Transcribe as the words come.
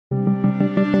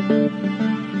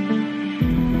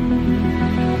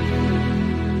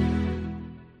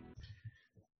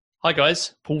Hi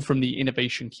guys, Paul from the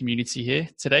innovation community here.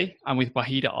 Today, I'm with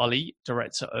Waheeda Ali,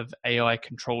 Director of AI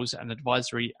Controls and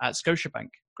Advisory at Scotiabank.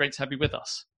 Great to have you with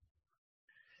us.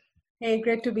 Hey,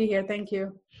 great to be here. Thank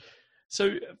you.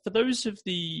 So for those of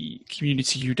the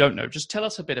community who don't know, just tell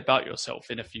us a bit about yourself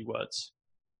in a few words.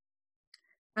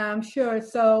 Sure.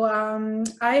 So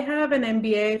I have an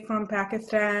MBA from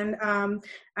Pakistan,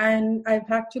 and I've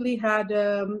actually had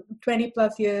 20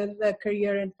 plus years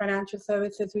career in financial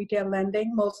services, retail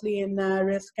lending, mostly in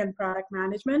risk and product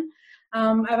management.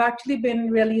 I've actually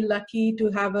been really lucky to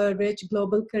have a rich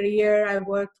global career. I've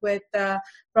worked with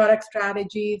product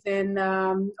strategies in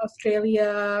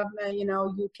Australia,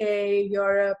 UK,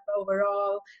 Europe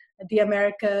overall, the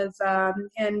Americas,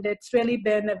 and it's really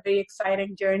been a very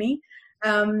exciting journey.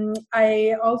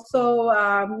 I also,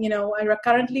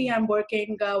 currently I'm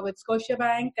working with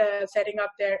Scotiabank, setting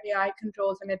up their AI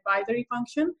controls and advisory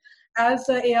function. As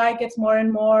AI gets more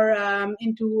and more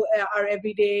into our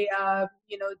everyday,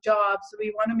 jobs,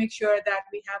 we want to make sure that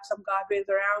we have some guardrails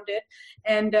around it.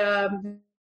 And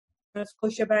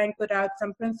Scotiabank put out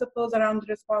some principles around the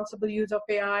responsible use of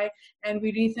AI, and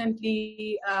we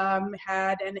recently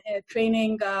had a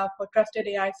training for trusted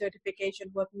AI certification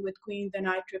working with Queens and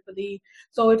IEEE.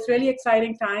 So it's really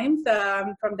exciting times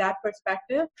from that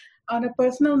perspective. On a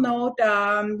personal note,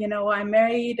 I'm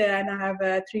married and I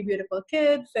have 3 beautiful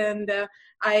kids, and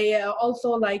I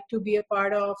also like to be a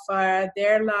part of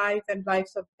their life and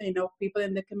lives of people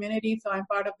in the community. So I'm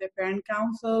part of their parent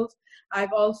councils.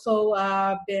 I've also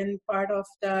been part of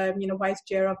the vice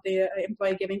chair of the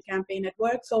employee giving campaign at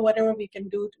work. So whatever we can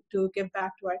do to give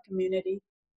back to our community.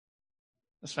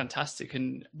 That's fantastic.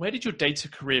 And where did your data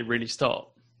career really start?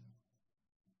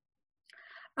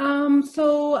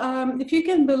 If you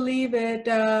can believe it,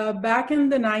 back in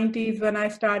the 90s when I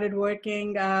started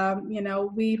working,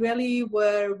 we really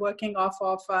were working off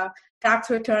of tax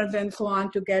returns and so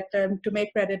on to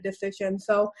make credit decisions.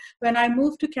 So when I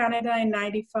moved to Canada in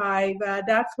 95,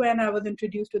 that's when I was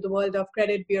introduced to the world of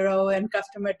credit bureau and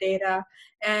customer data.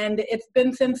 And it's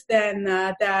been since then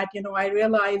that, I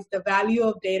realized the value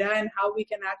of data and how we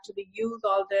can actually use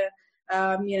all the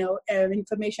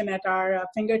information at our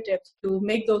fingertips to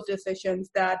make those decisions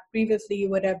that previously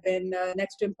would have been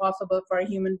next to impossible for a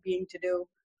human being to do.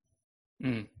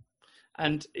 Mm.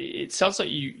 And it sounds like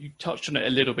you touched on it a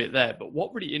little bit there, but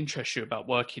what really interests you about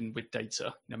working with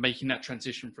data, making that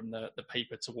transition from the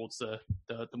paper towards the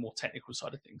more technical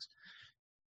side of things?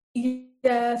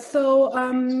 Yeah, so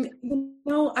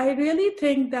I really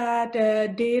think that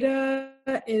data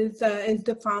is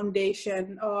the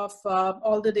foundation of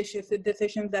all the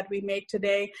decisions that we make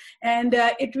today, and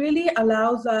it really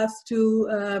allows us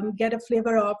to get a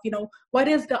flavor of what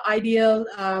is the ideal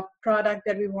product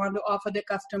that we want to offer the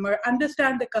customer,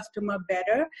 understand the customer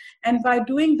better, and by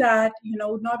doing that,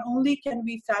 not only can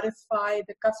we satisfy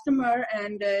the customer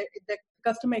and the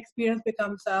customer experience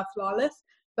becomes flawless,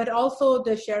 but also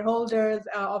the shareholders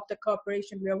of the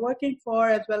corporation we are working for,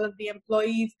 as well as the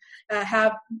employees,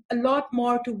 have a lot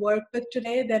more to work with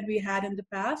today than we had in the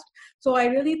past. So I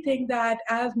really think that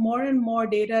as more and more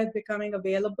data is becoming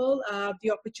available,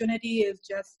 the opportunity is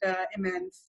just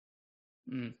immense.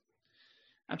 Mm.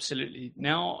 Absolutely.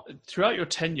 Now, throughout your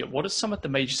tenure, what are some of the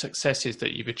major successes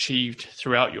that you've achieved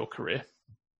throughout your career?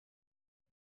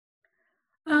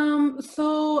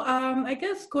 I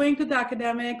guess going to the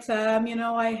academics, I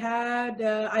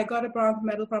got a bronze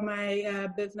medal from my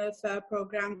business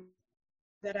program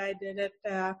that I did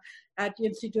at the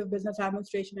Institute of Business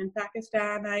Administration in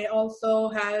Pakistan. I also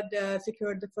had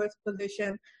secured the first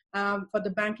position for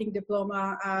the banking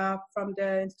diploma from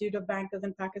the Institute of Bankers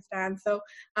in Pakistan. So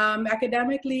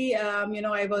academically, I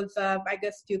was, I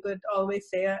guess you could always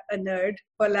say a nerd,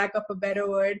 for lack of a better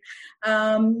word.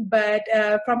 But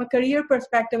from a career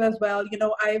perspective as well,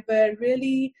 I've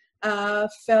really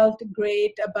felt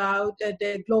great about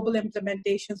the global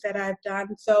implementations that I've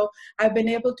done. So I've been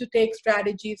able to take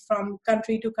strategies from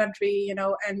country to country,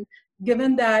 and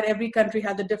given that every country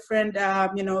has a different,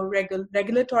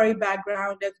 regulatory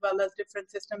background as well as different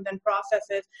systems and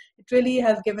processes, it really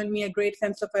has given me a great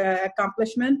sense of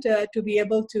accomplishment to be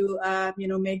able to,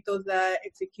 make those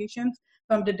executions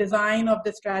from the design of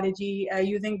the strategy,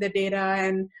 using the data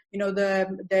and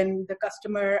then the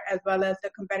customer as well as the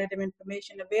competitive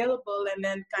information available, and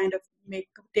then kind of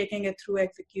taking it through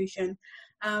execution.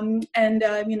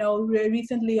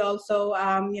 Recently also,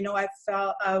 I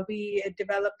felt we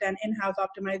developed an in-house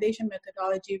optimization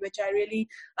methodology, which I really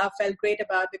felt great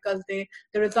about, because the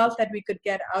results that we could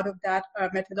get out of that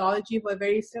methodology were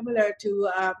very similar to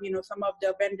some of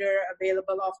the vendor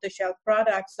available off-the-shelf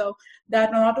products. So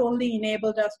that not only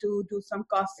enabled us to do some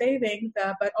cost savings,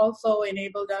 but also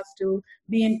enabled us to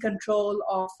be in control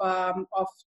of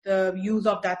the use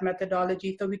of that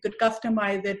methodology. So we could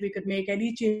customize it, we could make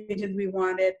any changes we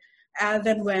wanted as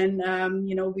and when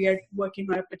we are working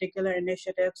on a particular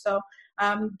initiative. So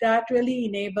that really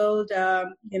enabled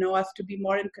us to be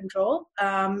more in control,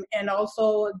 and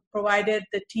also provided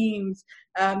the teams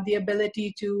the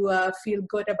ability to feel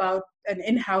good about an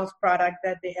in-house product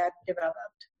that they had developed.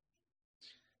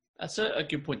 That's a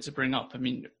good point to bring up. I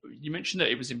mean, you mentioned that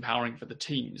it was empowering for the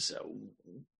teams.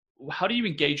 How do you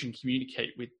engage and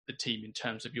communicate with the team in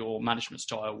terms of your management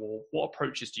style, or what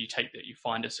approaches do you take that you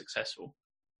find are successful?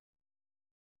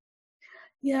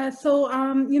 Yeah, so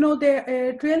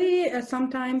there really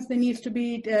sometimes there needs to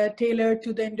be tailored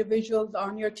to the individuals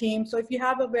on your team. So if you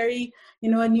have a very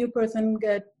a new person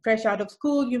fresh out of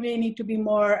school, you may need to be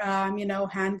more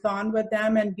hands-on with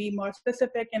them and be more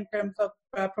specific in terms of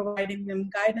providing them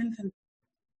guidance and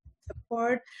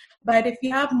support. But if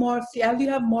you have more, as you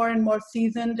have more and more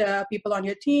seasoned people on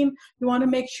your team, you want to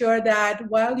make sure that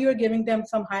while you're giving them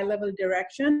some high-level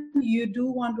direction, you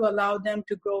do want to allow them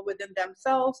to grow within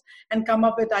themselves and come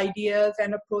up with ideas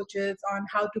and approaches on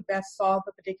how to best solve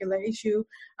a particular issue,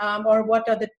 or what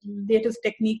are the latest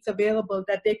techniques available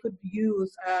that they could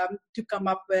use to come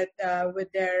up with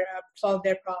their solve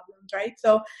their problems, right?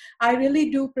 So I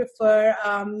really do prefer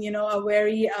a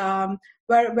very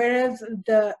whereas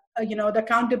the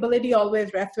accountability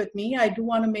always rests with me, I do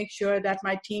want to make sure that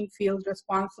my team feels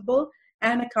responsible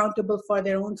and accountable for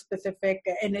their own specific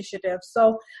initiatives.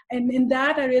 So, and in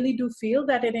that, I really do feel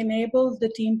that it enables the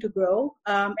team to grow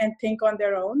and think on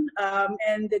their own,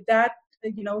 and that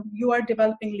you are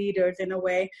developing leaders in a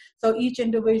way. So each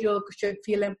individual should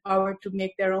feel empowered to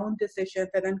make their own decisions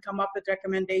and then come up with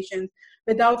recommendations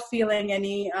without feeling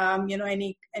any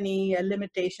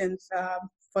limitations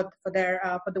for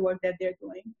the work that they're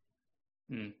doing.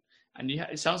 And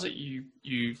it sounds like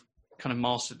you've kind of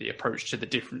mastered the approach to the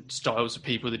different styles of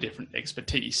people, the different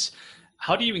expertise.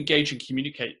 How do you engage and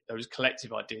communicate those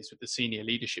collective ideas with the senior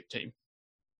leadership team?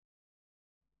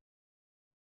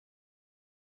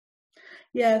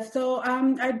 Yeah, so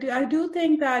I do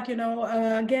think that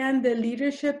again, the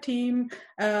leadership team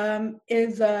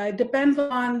depends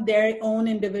on their own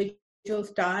individual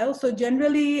style. So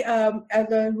generally,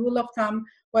 as a rule of thumb,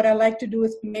 what I like to do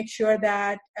is to make sure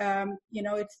that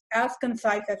it's as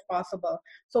concise as possible.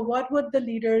 So what would the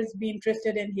leaders be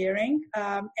interested in hearing,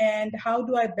 and how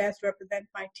do I best represent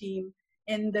my team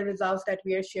in the results that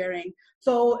we are sharing?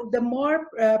 So the more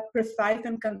precise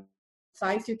and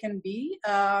concise you can be,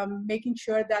 making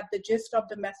sure that the gist of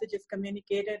the message is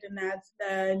communicated in as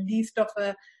least of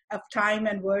time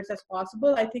and words as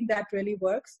possible, I think that really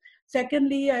works.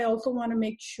 Secondly, I also want to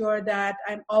make sure that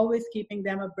I'm always keeping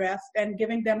them abreast and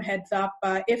giving them heads up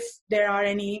if there are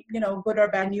any good or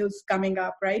bad news coming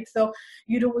up, right? So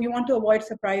you want to avoid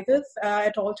surprises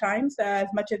at all times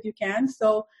as much as you can.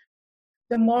 So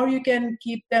the more you can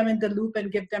keep them in the loop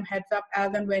and give them heads up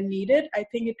as and when needed, I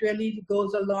think it really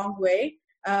goes a long way.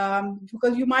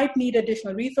 Because you might need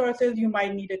additional resources, you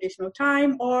might need additional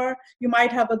time, or you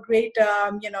might have a great,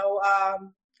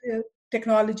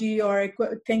 technology or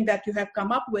thing that you have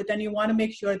come up with, and you want to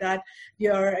make sure that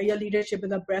your leadership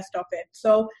is abreast of it.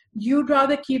 So you'd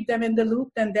rather keep them in the loop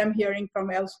than them hearing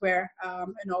from elsewhere,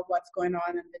 what's going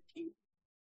on in the team.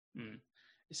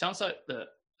 It sounds like that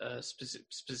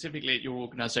specifically at your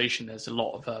organization, there's a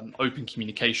lot of open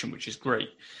communication, which is great.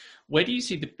 Where do you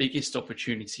see the biggest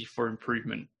opportunity for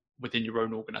improvement within your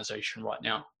own organization right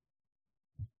now?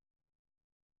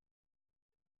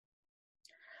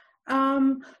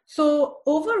 So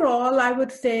overall, I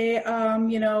would say, not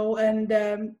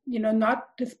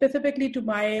specifically to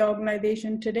my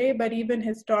organization today, but even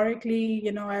historically,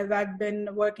 as I've been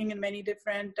working in many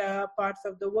different parts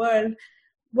of the world,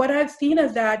 what I've seen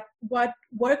is that what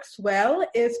works well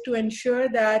is to ensure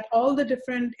that all the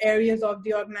different areas of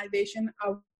the organization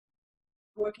are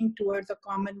working towards a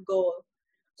common goal.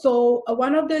 So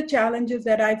one of the challenges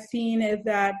that I've seen is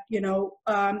that,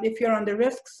 if you're on the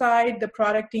risk side, the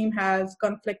product team has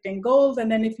conflicting goals.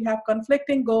 And then if you have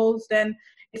conflicting goals, then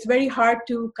it's very hard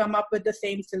to come up with the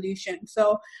same solution.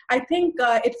 So I think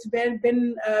it's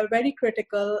been very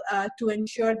critical to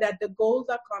ensure that the goals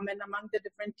are common among the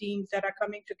different teams that are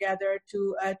coming together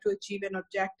to achieve an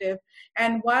objective.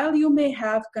 And while you may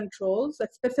have controls, a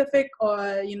specific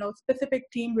or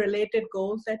specific team related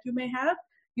goals that you may have,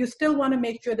 you still want to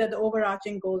make sure that the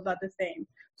overarching goals are the same.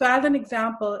 So as an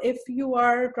example, if you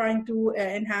are trying to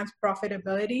enhance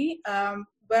profitability,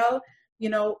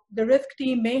 the risk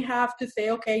team may have to say,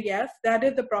 okay, yes, that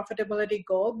is the profitability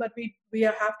goal, but we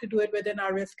have to do it within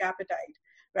our risk appetite,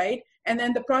 right? And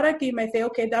then the product team may say,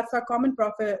 okay, that's our common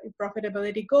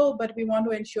profitability goal, but we want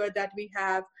to ensure that we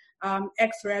have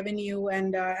X revenue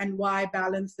and Y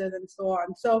balances and so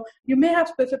on. So you may have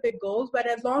specific goals, but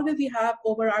as long as you have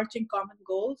overarching common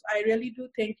goals, I really do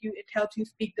think it helps you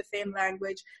speak the same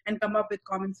language and come up with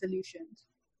common solutions.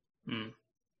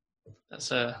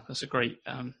 That's a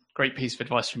great piece of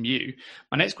advice from you.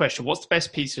 My next question: what's the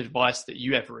best piece of advice that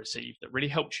you ever received that really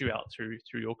helped you out through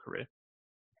your career?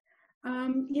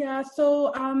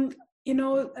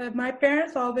 My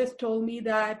parents always told me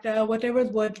that whatever is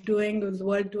worth doing is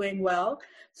worth doing well.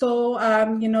 So,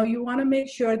 you want to make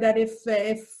sure that if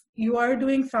you are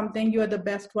doing something, you are the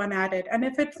best one at it. And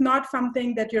if it's not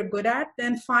something that you're good at,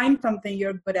 then find something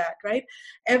you're good at, right?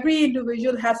 Every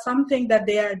individual has something that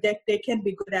they can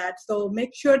be good at. So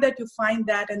make sure that you find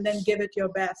that and then give it your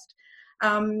best.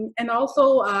 And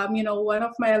also, one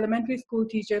of my elementary school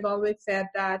teachers always said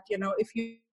that, if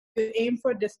you aim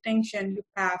for distinction, you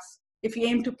pass. If you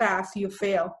aim to pass, you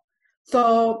fail.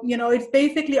 So, it's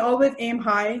basically always aim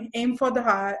high, aim for the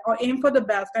high, or aim for the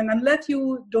best. And unless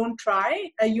you don't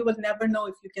try, you will never know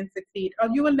if you can succeed, or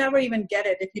you will never even get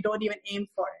it if you don't even aim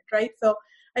for it, right? So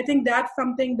I think that's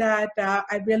something that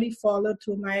I really followed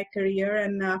through my career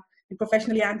and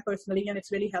professionally and personally, and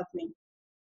it's really helped me.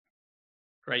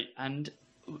 Great. And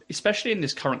especially in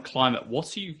this current climate,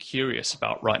 what are you curious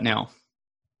about right now?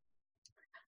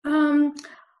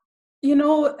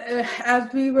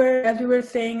 As we were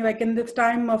saying, like in this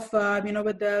time of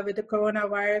with the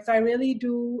coronavirus, I really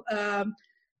do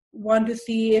want to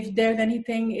see if there's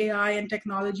anything AI and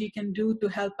technology can do to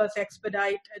help us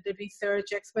expedite the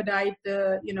research, expedite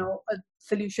the a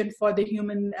solution for the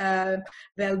human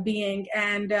well-being.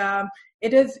 And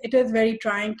it is very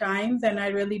trying times, and I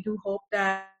really do hope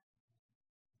that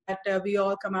we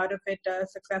all come out of it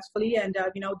successfully. And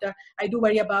I do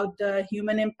worry about the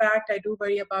human impact. I do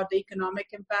worry about the economic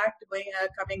impact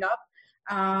coming up.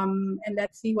 And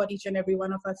let's see what each and every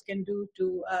one of us can do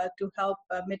to help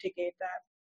mitigate that.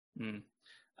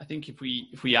 I think if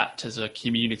we act as a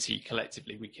community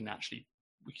collectively, we can actually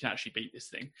beat this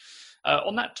thing.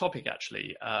 On that topic,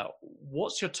 actually,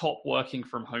 what's your top working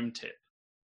from home tip?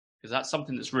 Because that's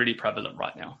something that's really prevalent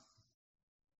right now.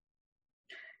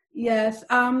 Yes,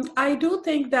 I do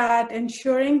think that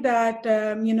ensuring that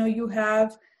you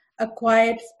have a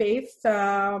quiet space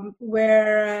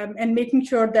where and making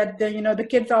sure that the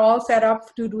kids are all set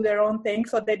up to do their own thing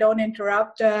so they don't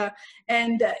interrupt.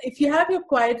 And if you have your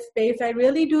quiet space, I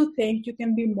really do think you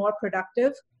can be more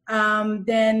productive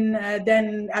than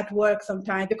at work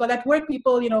sometimes, because at work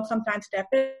people sometimes step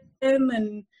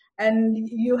in and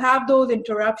you have those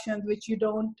interruptions which you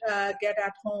don't get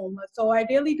at home. So I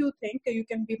really do think you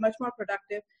can be much more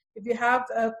productive if you have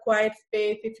a quiet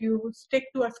space, if you stick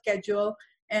to a schedule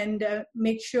and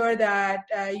make sure that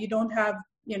you don't have,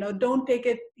 don't take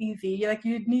it easy. Like,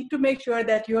 you need to make sure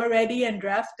that you're ready and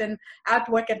dressed and at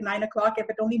work at 9 o'clock, if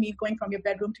it only means going from your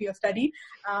bedroom to your study.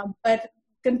 But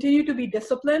continue to be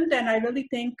disciplined, and I really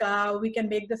think we can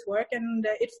make this work. And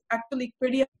it's actually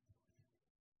pretty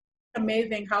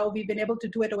amazing how we've been able to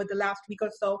do it over the last week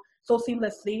or so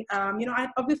seamlessly.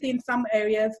 Obviously in some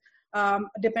areas,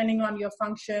 depending on your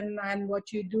function and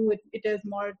what you do, it is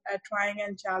more trying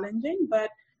and challenging. But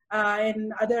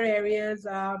in other areas,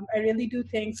 I really do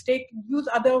think use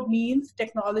other means,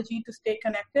 technology, to stay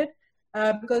connected,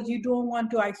 because you don't want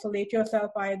to isolate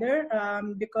yourself either,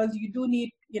 because you do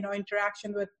need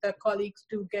interaction with the colleagues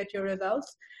to get your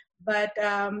results. But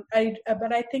I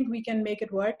think we can make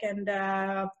it work, and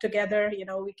together,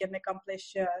 we can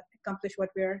accomplish what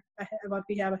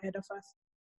we have ahead of us.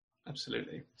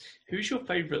 Absolutely. Who's your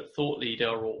favorite thought leader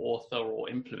or author or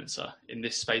influencer in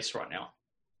this space right now?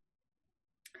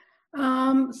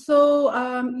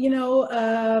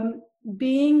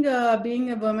 Being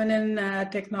a woman in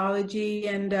technology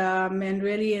and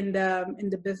really in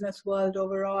the business world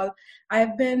overall,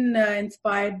 I've been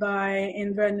inspired by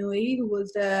Indra Nui, who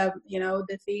was the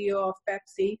CEO of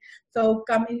Pepsi. So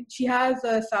she has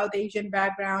a South Asian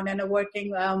background and a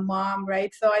working mom,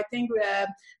 right? So I think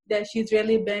that she's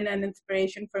really been an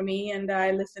inspiration for me, and I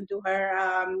listen to her,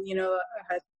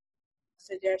 her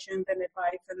suggestions and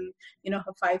advice, and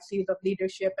her 5 C's of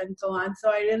leadership and so on.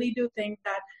 So I really do think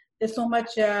that there's so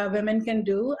much women can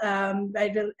do.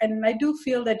 I do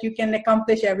feel that you can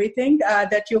accomplish everything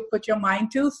that you put your mind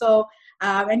to. So,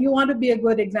 and you want to be a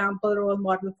good example, role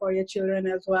model for your children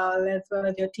as well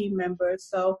as your team members.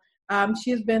 So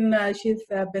she's been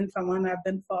someone I've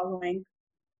been following.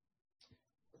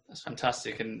 That's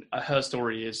fantastic, and her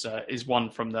story is one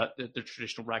from the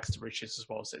traditional rags to riches as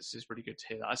well. So it's really good to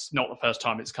hear that. It's not the first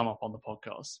time it's come up on the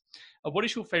podcast. What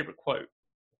is your favorite quote?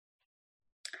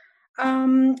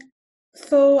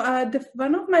 So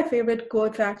one of my favorite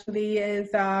quotes actually is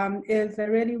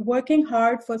really working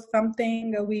hard for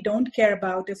something we don't care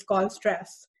about is called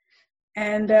stress,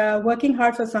 and working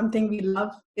hard for something we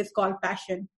love is called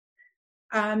passion.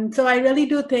 So I really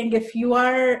do think if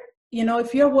you're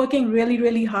working really,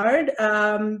 really hard,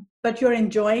 but you're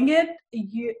enjoying it,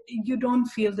 you don't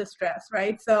feel the stress,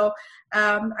 right? So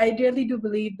I really do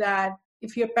believe that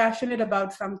if you're passionate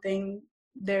about something,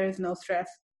 there is no stress.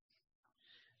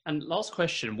 And last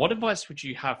question, what advice would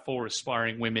you have for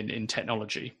aspiring women in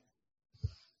technology?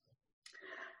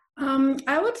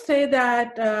 I would say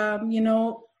that,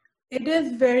 it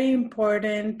is very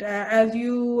important as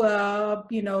you,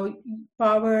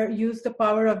 use the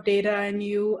power of data and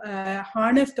you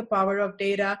harness the power of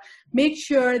data, make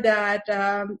sure that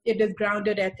it is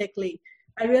grounded ethically.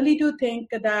 I really do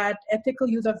think that ethical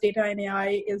use of data and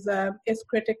AI is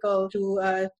critical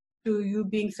to you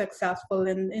being successful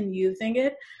in using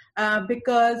it,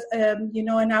 because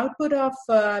an output of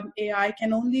AI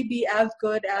can only be as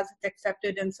good as it's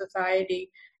accepted in society,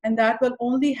 and that will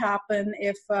only happen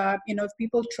if if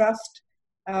people trust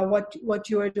what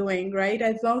you are doing, right?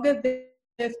 As long as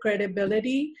there's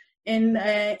credibility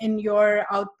in your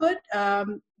output,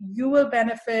 you will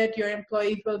benefit, your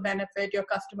employees will benefit, your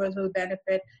customers will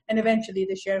benefit, and eventually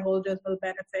the shareholders will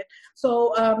benefit.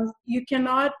 So you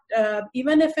cannot,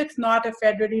 even if it's not a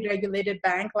federally regulated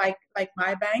bank like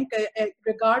my bank,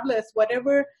 regardless,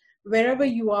 wherever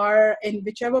you are in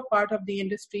whichever part of the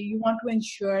industry, you want to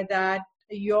ensure that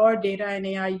your data and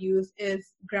AI use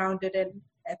is grounded in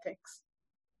ethics.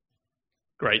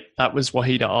 Great. That was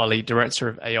Waheeda Ali, Director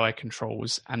of AI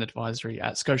Controls and Advisory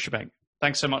at Scotiabank.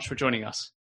 Thanks so much for joining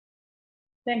us.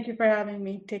 Thank you for having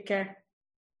me. Take care.